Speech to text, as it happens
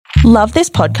Love this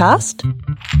podcast?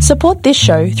 Support this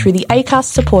show through the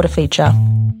Acast supporter feature.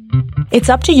 It's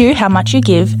up to you how much you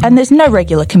give, and there's no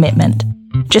regular commitment.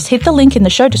 Just hit the link in the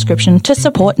show description to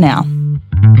support now.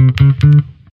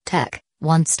 Tech,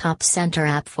 One-Stop Center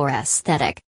App for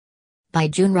Aesthetic. By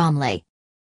June Romley.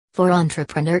 For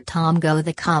entrepreneur Tom Go,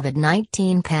 the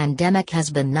COVID-19 pandemic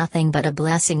has been nothing but a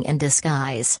blessing in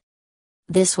disguise.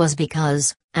 This was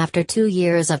because, after 2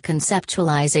 years of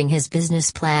conceptualizing his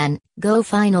business plan, Go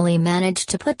finally managed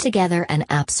to put together an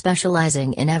app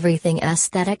specializing in everything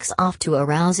aesthetics. Off to a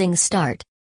rousing start.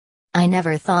 I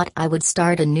never thought I would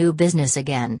start a new business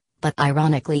again, but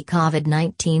ironically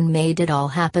COVID-19 made it all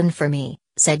happen for me,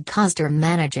 said Cosder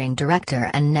managing director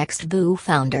and Nextboo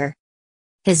founder.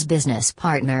 His business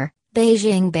partner,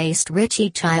 Beijing-based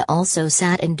Richie Chai, also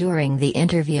sat in during the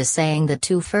interview, saying the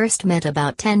two first met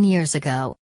about 10 years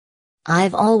ago.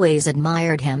 I've always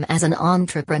admired him as an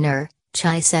entrepreneur,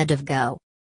 Chai said of Go.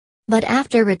 But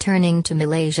after returning to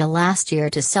Malaysia last year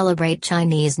to celebrate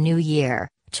Chinese New Year,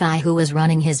 Chai, who was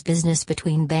running his business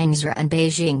between Bangalore and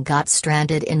Beijing, got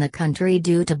stranded in the country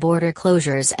due to border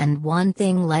closures, and one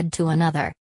thing led to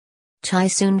another. Chai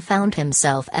soon found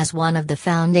himself as one of the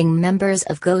founding members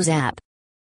of Go's app.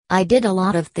 I did a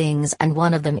lot of things, and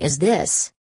one of them is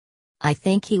this. I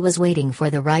think he was waiting for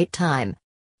the right time.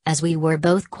 As we were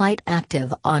both quite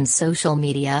active on social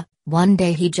media, one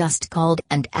day he just called,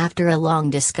 and after a long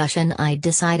discussion I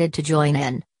decided to join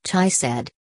in, Chai said.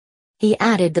 He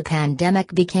added the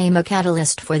pandemic became a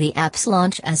catalyst for the app's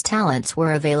launch as talents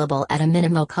were available at a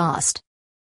minimal cost.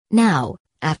 Now,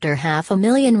 after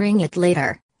 $500,000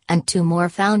 later, and 2 more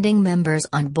founding members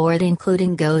on board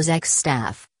including Go's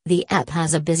ex-staff, the app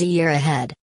has a busy year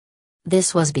ahead.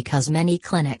 This was because many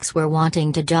clinics were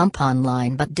wanting to jump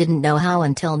online but didn't know how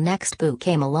until Nextboo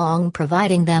came along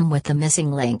providing them with the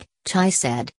missing link, Chai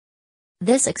said.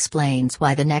 This explains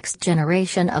why the next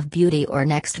generation of beauty, or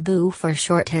Nextboo for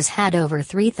short, has had over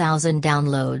 3,000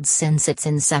 downloads since its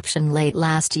inception late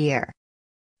last year.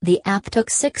 The app took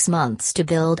 6 months to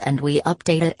build and we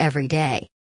update it every day.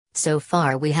 So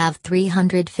far we have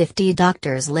 350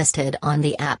 doctors listed on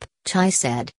the app, Chai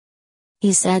said.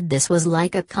 He said this was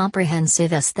like a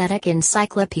comprehensive aesthetic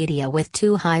encyclopedia with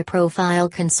 2 high-profile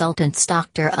consultants,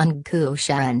 Dr. Ungku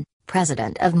Sharon,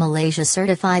 president of Malaysia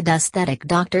Certified Aesthetic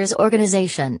Doctors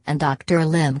Organization, and Dr.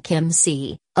 Lim Kim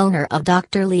Si, owner of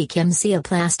Dr. Lee Kim Si, a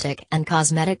plastic and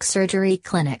cosmetic surgery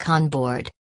clinic, on board.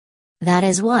 That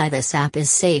is why this app is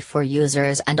safe for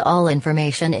users and all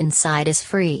information inside is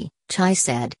free, Chai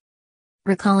said.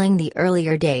 Recalling the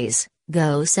earlier days,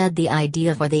 Go said the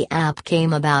idea for the app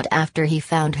came about after he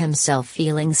found himself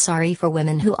feeling sorry for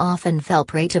women who often fell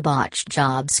prey to botched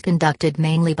jobs conducted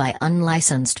mainly by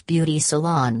unlicensed beauty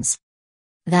salons.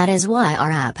 That is why our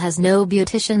app has no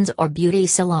beauticians or beauty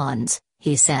salons,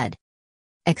 he said.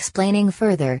 Explaining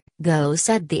further, Go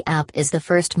said the app is the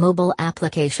first mobile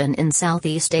application in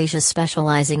Southeast Asia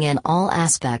specializing in all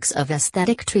aspects of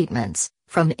aesthetic treatments,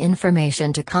 from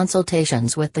information to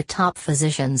consultations with the top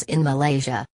physicians in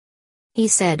Malaysia. He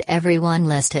said everyone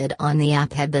listed on the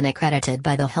app had been accredited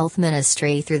by the Health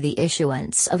Ministry through the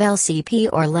issuance of LCP,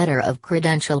 or Letter of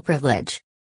Credential Privilege.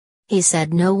 He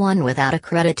said no one without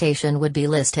accreditation would be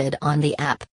listed on the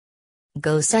app.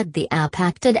 Go said the app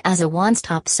acted as a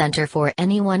one-stop center for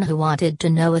anyone who wanted to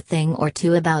know a thing or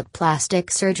two about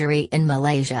plastic surgery in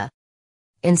Malaysia.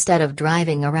 Instead of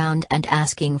driving around and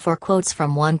asking for quotes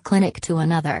from one clinic to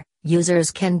another,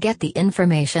 users can get the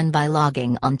information by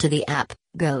logging onto the app,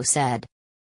 Go said.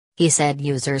 He said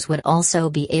users would also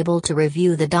be able to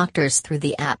review the doctors through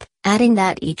the app, adding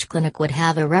that each clinic would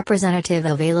have a representative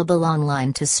available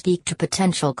online to speak to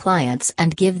potential clients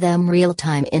and give them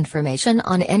real-time information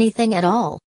on anything at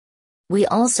all. We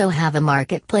also have a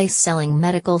marketplace selling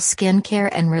medical skincare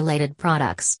and related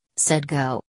products, said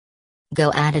Go.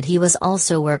 Go added he was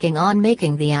also working on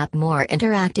making the app more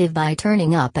interactive by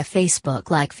turning up a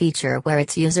Facebook-like feature where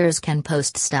its users can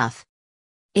post stuff.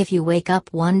 If you wake up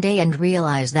one day and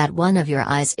realize that one of your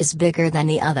eyes is bigger than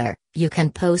the other, you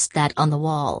can post that on the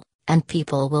wall, and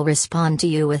people will respond to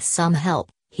you with some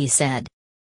help, he said.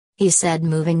 He said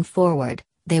moving forward,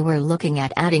 they were looking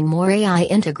at adding more AI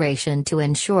integration to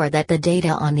ensure that the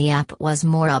data on the app was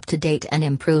more up to date and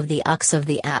improve the UX of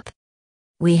the app.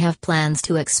 We have plans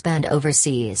to expand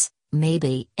overseas,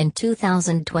 maybe in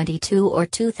 2022 or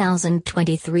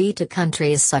 2023, to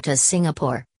countries such as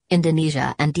Singapore,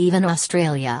 Indonesia and even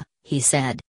Australia, he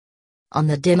said. On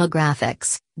the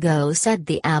demographics, Go said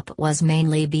the app was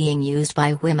mainly being used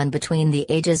by women between the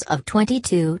ages of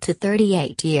 22 to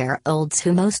 38-year-olds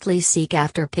who mostly seek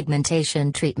after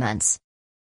pigmentation treatments.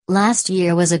 Last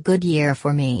year was a good year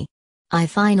for me. I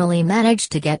finally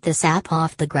managed to get this app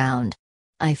off the ground.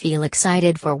 I feel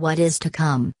excited for what is to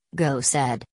come, Go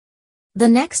said. The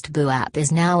Next.bu app is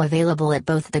now available at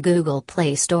both the Google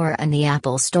Play Store and the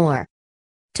Apple Store.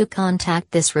 To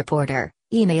contact this reporter,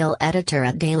 email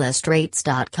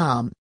editor@dailystraits.com.